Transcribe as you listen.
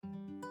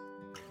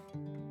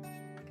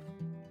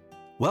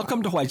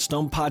Welcome to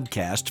Whitestone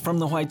Podcast from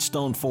the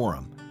Whitestone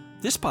Forum.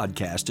 This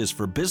podcast is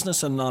for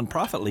business and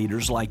nonprofit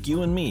leaders like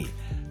you and me,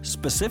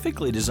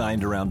 specifically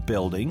designed around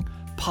building,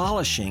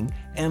 polishing,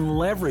 and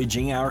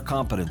leveraging our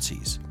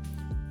competencies.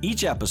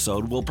 Each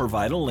episode will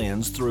provide a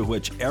lens through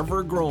which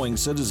ever-growing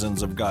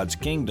citizens of God's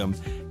kingdom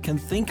can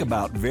think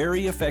about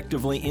very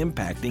effectively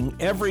impacting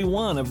every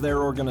one of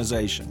their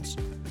organizations.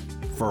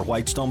 For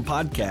Whitestone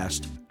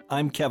Podcast,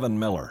 I'm Kevin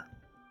Miller.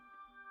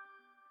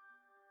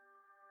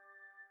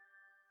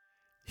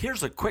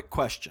 Here's a quick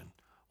question.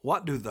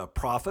 What do the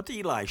prophet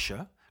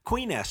Elisha,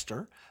 Queen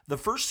Esther, the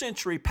first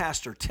century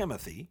pastor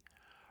Timothy,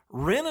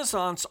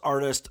 Renaissance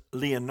artist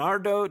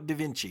Leonardo da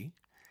Vinci,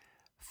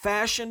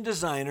 fashion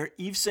designer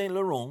Yves Saint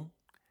Laurent,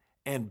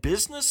 and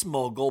business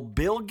mogul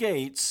Bill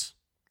Gates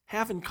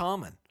have in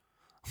common?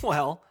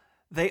 Well,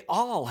 they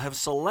all have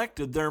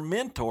selected their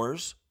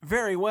mentors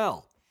very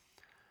well.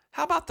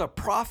 How about the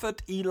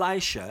prophet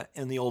Elisha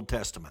in the Old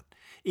Testament?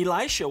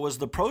 Elisha was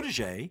the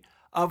protege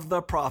of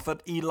the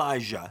prophet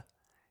Elijah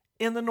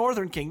in the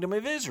northern kingdom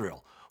of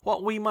Israel,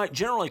 what we might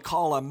generally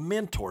call a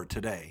mentor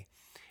today.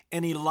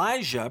 And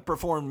Elijah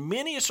performed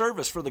many a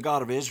service for the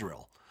God of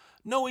Israel.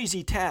 No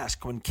easy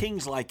task when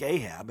kings like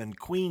Ahab and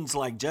queens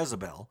like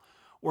Jezebel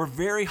were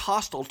very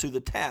hostile to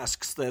the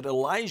tasks that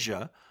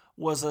Elijah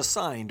was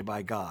assigned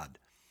by God.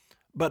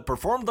 But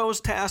perform those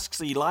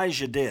tasks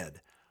Elijah did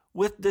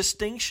with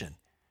distinction,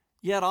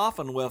 yet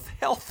often with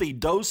healthy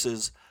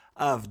doses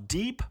of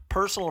deep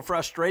personal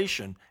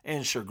frustration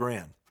and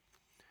chagrin.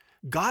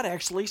 God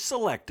actually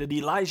selected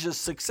Elijah's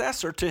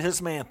successor to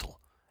his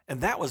mantle,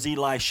 and that was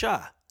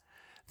Elisha.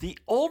 The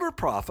older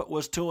prophet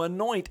was to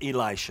anoint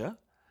Elisha,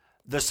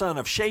 the son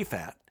of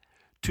Shaphat,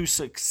 to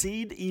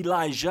succeed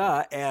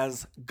Elijah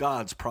as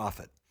God's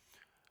prophet.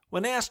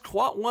 When asked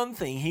what one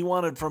thing he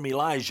wanted from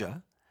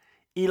Elijah,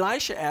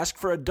 Elisha asked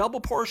for a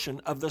double portion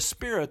of the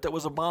Spirit that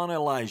was upon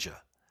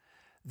Elijah.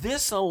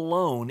 This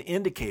alone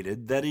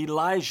indicated that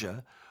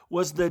Elijah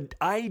was the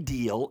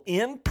ideal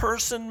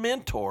in-person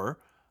mentor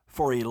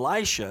for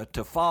Elisha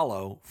to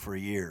follow for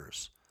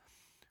years.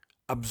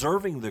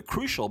 Observing the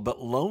crucial but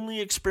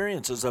lonely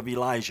experiences of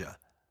Elijah,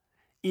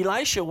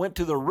 Elisha went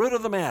to the root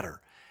of the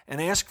matter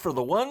and asked for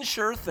the one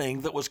sure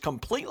thing that was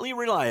completely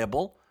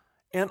reliable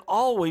and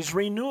always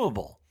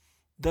renewable,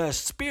 the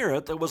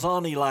Spirit that was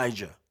on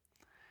Elijah.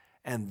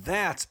 And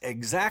that's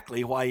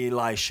exactly why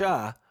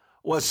Elisha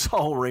was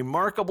so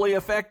remarkably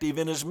effective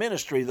in his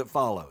ministry that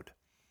followed.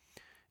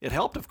 It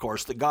helped, of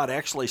course, that God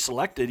actually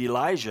selected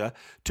Elijah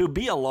to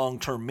be a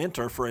long-term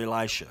mentor for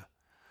Elisha.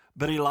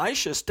 But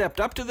Elisha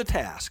stepped up to the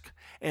task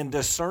and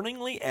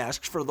discerningly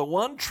asked for the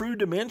one true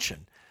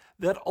dimension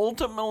that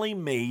ultimately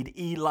made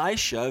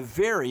Elisha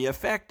very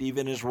effective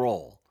in his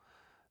role.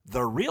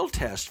 The real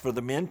test for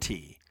the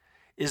mentee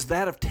is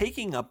that of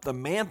taking up the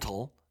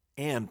mantle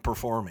and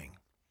performing.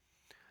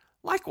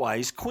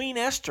 Likewise, Queen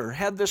Esther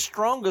had the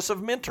strongest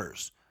of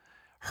mentors,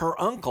 her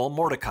uncle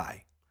Mordecai,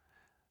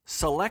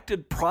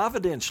 selected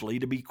providentially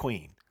to be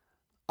queen,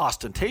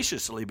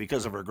 ostentatiously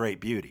because of her great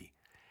beauty.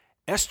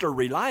 Esther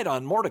relied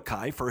on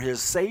Mordecai for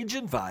his sage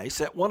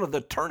advice at one of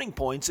the turning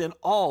points in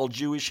all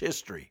Jewish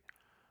history.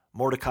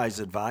 Mordecai's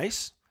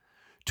advice?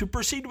 To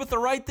proceed with the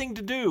right thing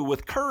to do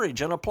with courage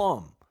and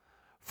aplomb,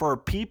 for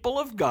people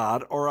of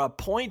God are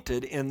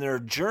appointed in their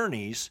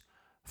journeys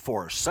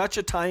for such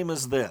a time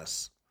as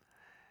this.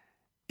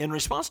 In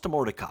response to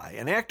Mordecai,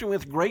 and acting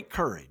with great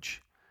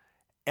courage,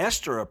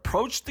 Esther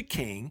approached the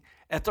king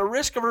at the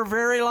risk of her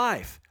very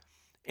life,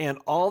 and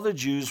all the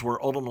Jews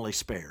were ultimately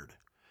spared.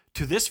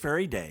 To this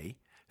very day,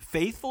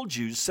 faithful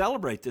Jews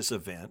celebrate this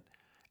event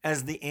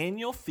as the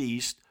annual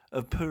feast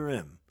of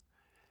Purim.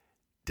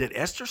 Did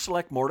Esther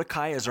select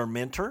Mordecai as her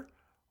mentor,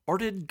 or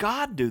did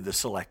God do the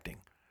selecting?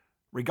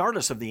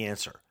 Regardless of the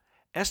answer,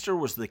 Esther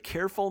was the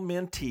careful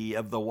mentee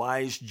of the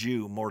wise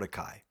Jew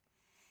Mordecai.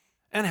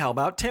 And how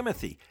about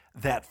Timothy,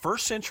 that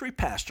first century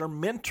pastor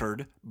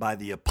mentored by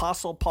the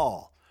Apostle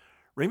Paul?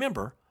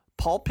 Remember,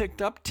 Paul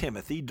picked up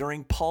Timothy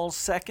during Paul's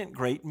second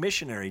great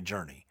missionary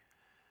journey.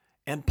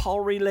 And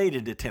Paul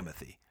related to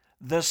Timothy,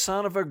 the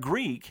son of a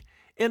Greek,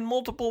 in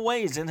multiple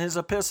ways in his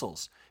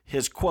epistles.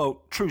 His,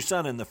 quote, true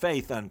son in the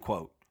faith,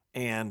 unquote,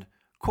 and,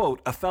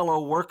 quote, a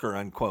fellow worker,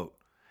 unquote.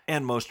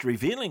 And most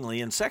revealingly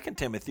in 2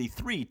 Timothy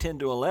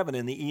 3:10-11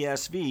 in the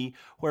ESV,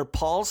 where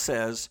Paul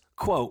says,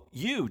 quote,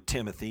 you,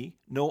 Timothy,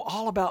 know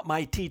all about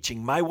my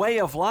teaching, my way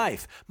of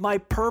life, my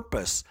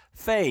purpose,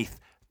 faith,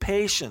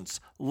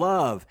 patience,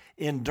 love,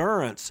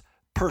 endurance,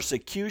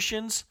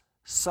 persecutions,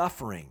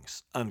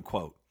 sufferings,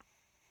 unquote.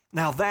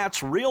 Now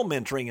that's real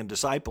mentoring and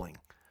discipling,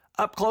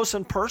 up close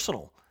and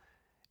personal.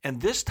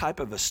 And this type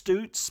of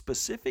astute,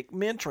 specific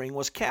mentoring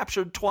was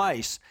captured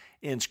twice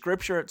in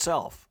Scripture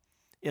itself,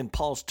 in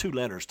Paul's 2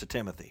 letters to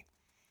Timothy.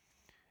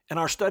 And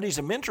our studies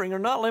of mentoring are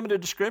not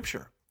limited to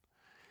Scripture.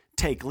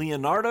 Take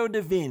Leonardo da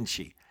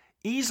Vinci,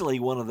 easily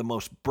one of the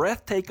most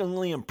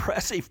breathtakingly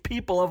impressive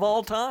people of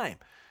all time.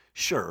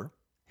 Sure,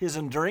 his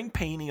enduring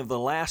painting of the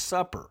Last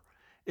Supper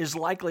is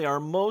likely our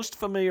most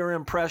familiar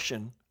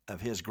impression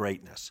of his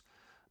greatness.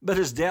 but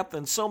his depth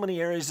in so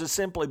many areas is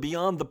simply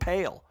beyond the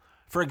pale.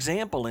 For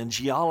example, in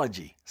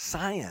geology,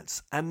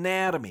 science,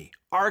 anatomy,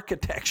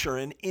 architecture,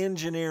 and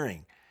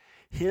engineering,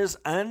 his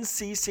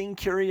unceasing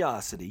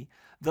curiosity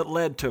that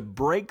led to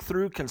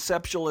breakthrough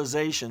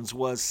conceptualizations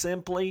was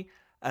simply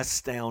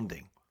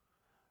astounding.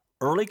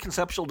 Early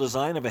conceptual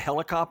design of a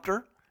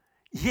helicopter?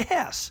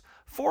 Yes,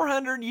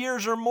 400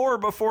 years or more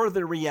before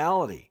the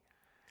reality.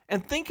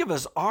 And think of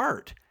his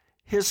art,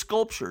 his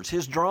sculptures,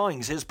 his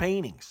drawings, his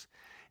paintings.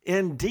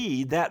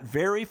 Indeed, that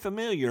very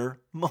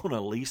familiar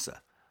Mona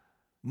Lisa.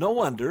 No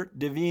wonder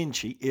Da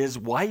Vinci is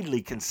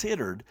widely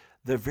considered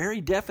the very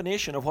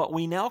definition of what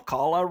we now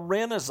call a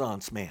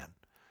Renaissance man.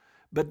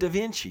 But Da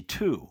Vinci,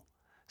 too,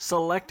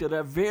 selected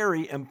a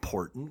very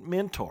important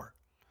mentor.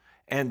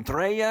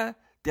 Andrea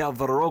del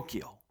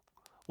Verrocchio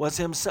was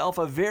himself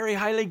a very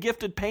highly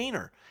gifted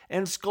painter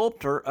and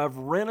sculptor of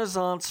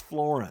Renaissance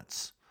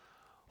Florence.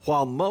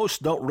 While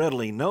most don't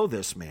readily know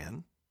this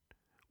man,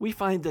 we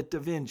find that Da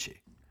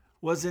Vinci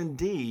was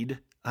indeed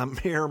a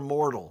mere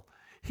mortal.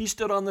 He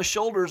stood on the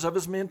shoulders of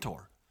his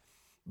mentor.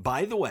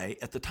 By the way,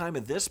 at the time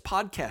of this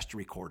podcast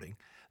recording,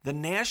 the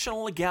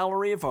National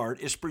Gallery of Art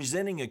is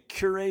presenting a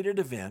curated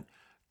event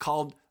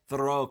called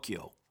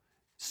Verrocchio,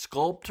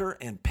 Sculptor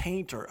and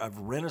Painter of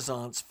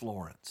Renaissance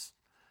Florence.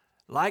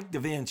 Like Da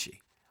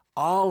Vinci,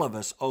 all of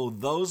us owe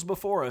those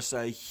before us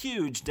a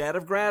huge debt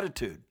of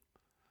gratitude.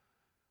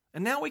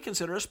 And now we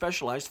consider a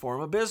specialized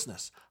form of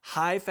business,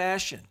 high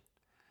fashion.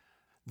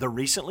 The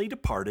recently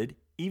departed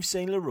Yves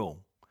Saint Laurent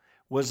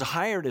was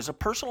hired as a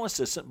personal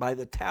assistant by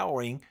the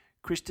towering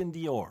Christian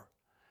Dior,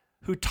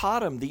 who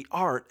taught him the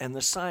art and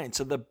the science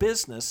of the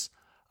business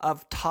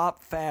of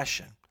top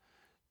fashion.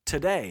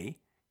 Today,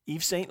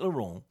 Yves Saint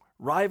Laurent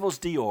rivals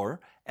Dior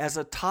as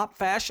a top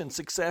fashion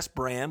success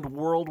brand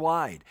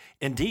worldwide.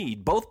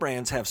 Indeed, both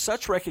brands have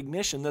such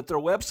recognition that their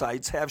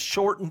websites have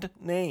shortened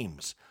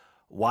names,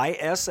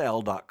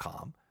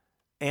 YSL.com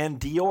and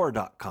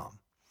Dior.com.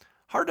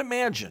 Hard to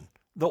imagine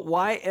that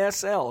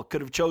YSL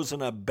could have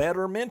chosen a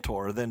better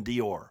mentor than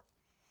Dior.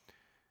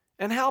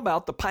 And how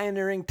about the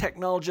pioneering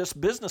technologist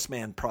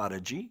businessman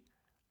prodigy,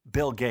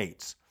 Bill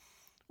Gates?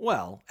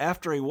 Well,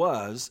 after he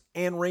was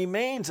and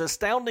remains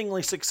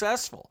astoundingly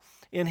successful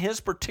in his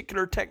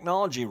particular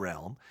technology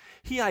realm,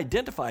 he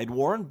identified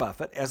Warren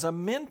Buffett as a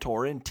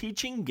mentor in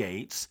teaching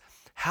Gates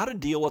how to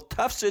deal with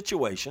tough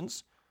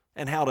situations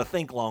and how to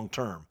think long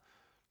term.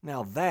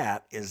 Now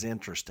that is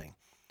interesting.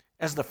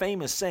 As the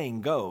famous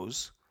saying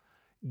goes,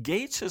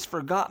 Gates has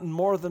forgotten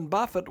more than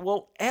Buffett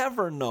will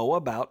ever know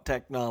about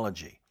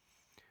technology.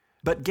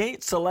 But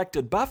Gates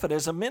selected Buffett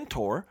as a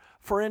mentor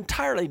for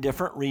entirely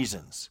different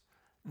reasons.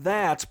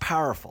 That's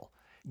powerful.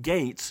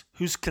 Gates,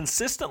 who's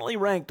consistently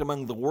ranked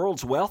among the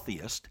world's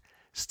wealthiest,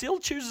 still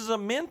chooses a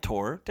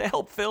mentor to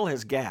help fill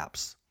his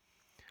gaps.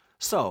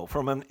 So,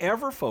 from an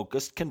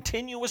ever-focused,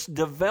 continuous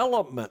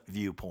development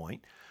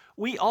viewpoint,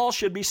 we all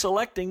should be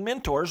selecting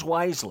mentors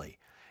wisely.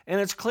 And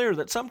it's clear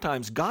that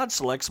sometimes God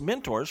selects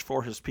mentors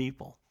for his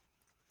people.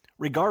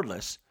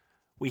 Regardless,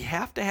 we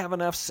have to have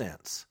enough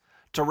sense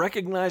to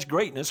recognize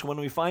greatness when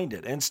we find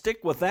it and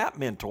stick with that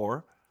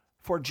mentor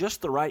for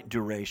just the right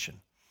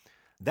duration.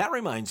 That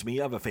reminds me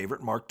of a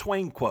favorite Mark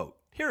Twain quote.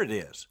 Here it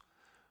is.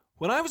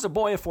 When I was a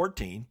boy of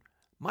 14,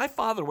 my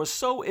father was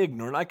so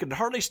ignorant I could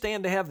hardly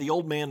stand to have the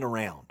old man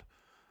around.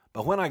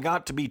 But when I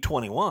got to be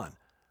 21,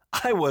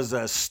 I was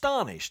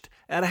astonished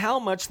at how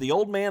much the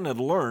old man had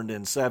learned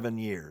in 7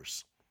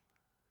 years.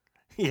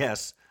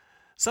 Yes,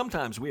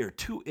 sometimes we are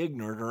too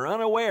ignorant or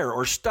unaware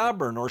or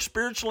stubborn or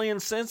spiritually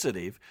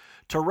insensitive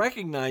to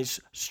recognize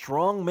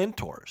strong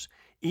mentors,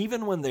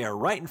 even when they are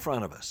right in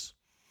front of us.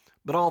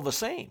 But all the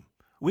same,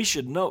 we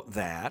should note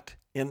that,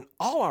 in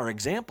all our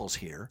examples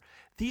here,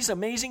 these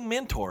amazing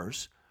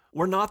mentors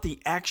were not the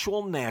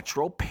actual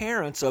natural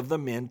parents of the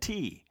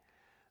mentee.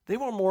 They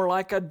were more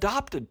like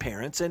adopted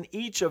parents in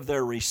each of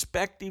their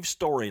respective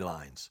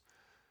storylines.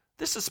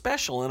 This is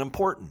special and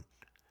important.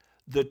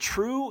 The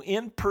true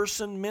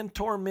in-person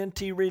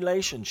mentor-mentee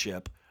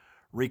relationship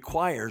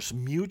requires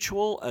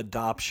mutual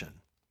adoption.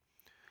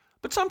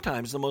 But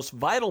sometimes the most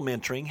vital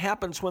mentoring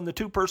happens when the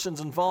two persons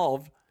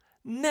involved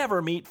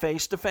never meet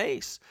face to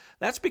face.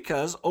 That's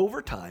because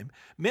over time,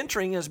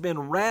 mentoring has been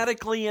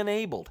radically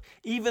enabled,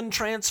 even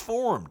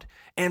transformed,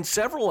 and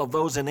several of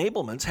those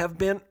enablements have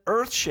been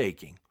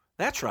earth-shaking.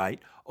 That's right,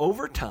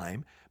 over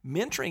time,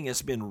 mentoring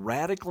has been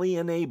radically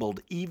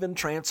enabled, even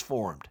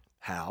transformed.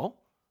 How?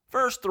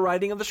 First, the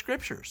writing of the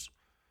scriptures.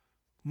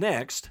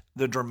 Next,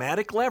 the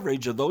dramatic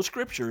leverage of those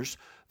scriptures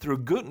through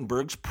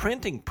Gutenberg's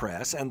printing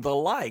press and the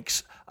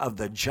likes of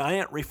the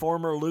giant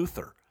reformer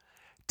Luther,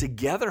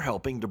 together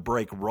helping to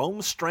break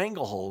Rome's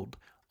stranglehold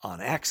on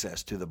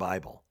access to the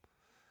Bible.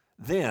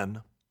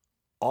 Then,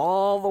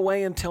 all the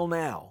way until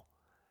now,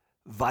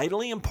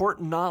 vitally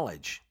important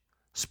knowledge,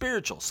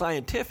 spiritual,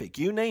 scientific,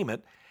 you name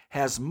it,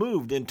 has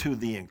moved into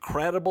the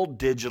incredible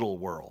digital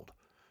world.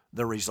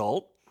 The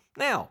result?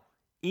 Now,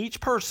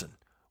 each person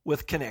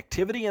with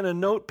connectivity and a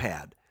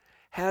notepad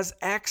has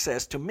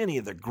access to many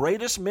of the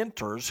greatest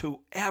mentors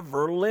who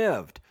ever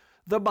lived.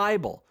 The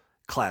Bible,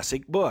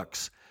 classic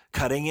books,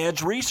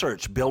 cutting-edge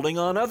research building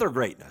on other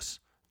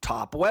greatness,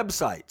 top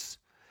websites.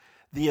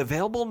 The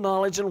available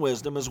knowledge and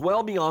wisdom is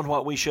well beyond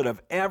what we should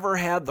have ever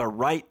had the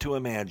right to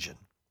imagine.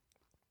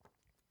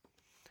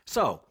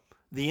 So,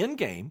 the end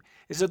game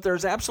is that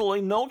there's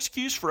absolutely no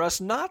excuse for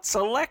us not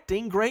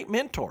selecting great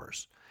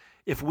mentors.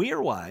 If we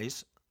are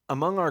wise,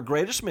 among our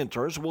greatest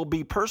mentors will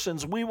be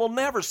persons we will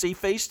never see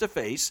face to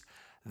face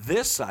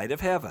this side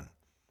of heaven.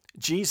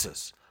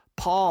 Jesus,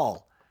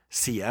 Paul,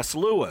 C.S.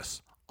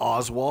 Lewis,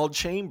 Oswald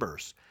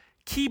Chambers,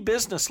 key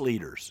business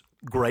leaders,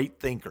 great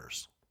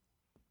thinkers.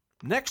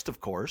 Next, of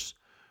course,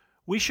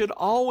 we should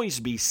always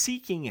be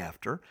seeking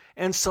after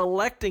and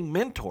selecting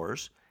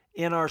mentors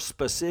in our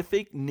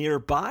specific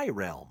nearby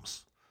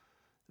realms.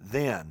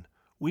 Then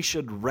we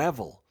should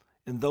revel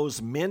in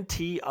those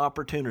mentee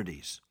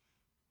opportunities.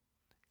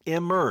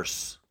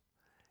 Immerse,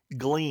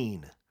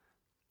 glean,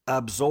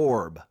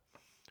 absorb,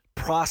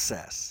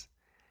 process,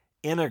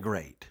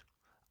 integrate,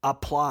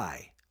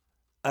 apply,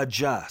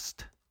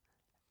 adjust,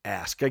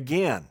 ask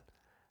again,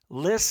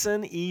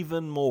 listen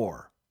even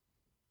more.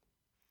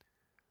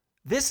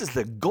 This is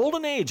the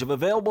golden age of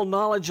available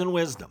knowledge and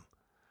wisdom.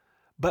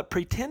 But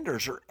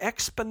pretenders are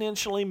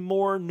exponentially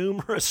more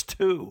numerous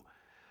too.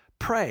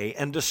 Pray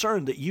and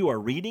discern that you are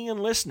reading and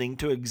listening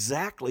to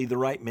exactly the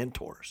right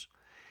mentors.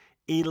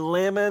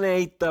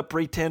 Eliminate the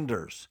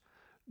pretenders.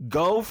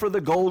 Go for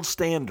the gold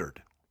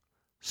standard.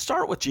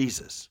 Start with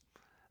Jesus.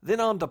 Then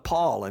on to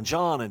Paul and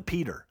John and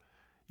Peter.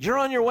 You're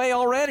on your way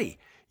already.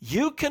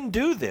 You can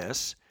do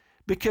this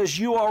because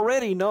you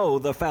already know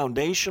the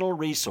foundational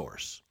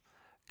resource.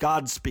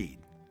 Godspeed.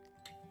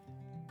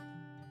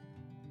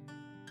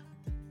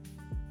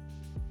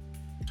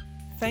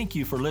 Thank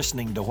you for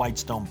listening to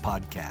Whitestone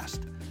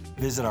Podcast.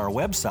 Visit our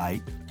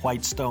website,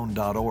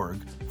 whitestone.org,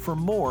 for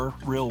more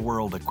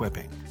real-world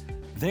equipping.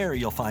 There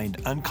you'll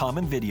find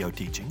uncommon video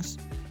teachings,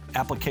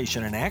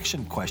 application and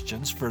action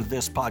questions for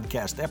this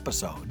podcast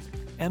episode,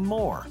 and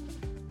more.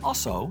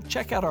 Also,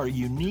 check out our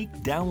unique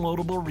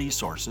downloadable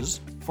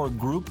resources for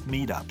group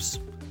meetups.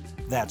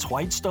 That's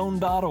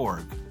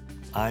whitestone.org.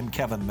 I'm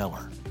Kevin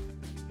Miller.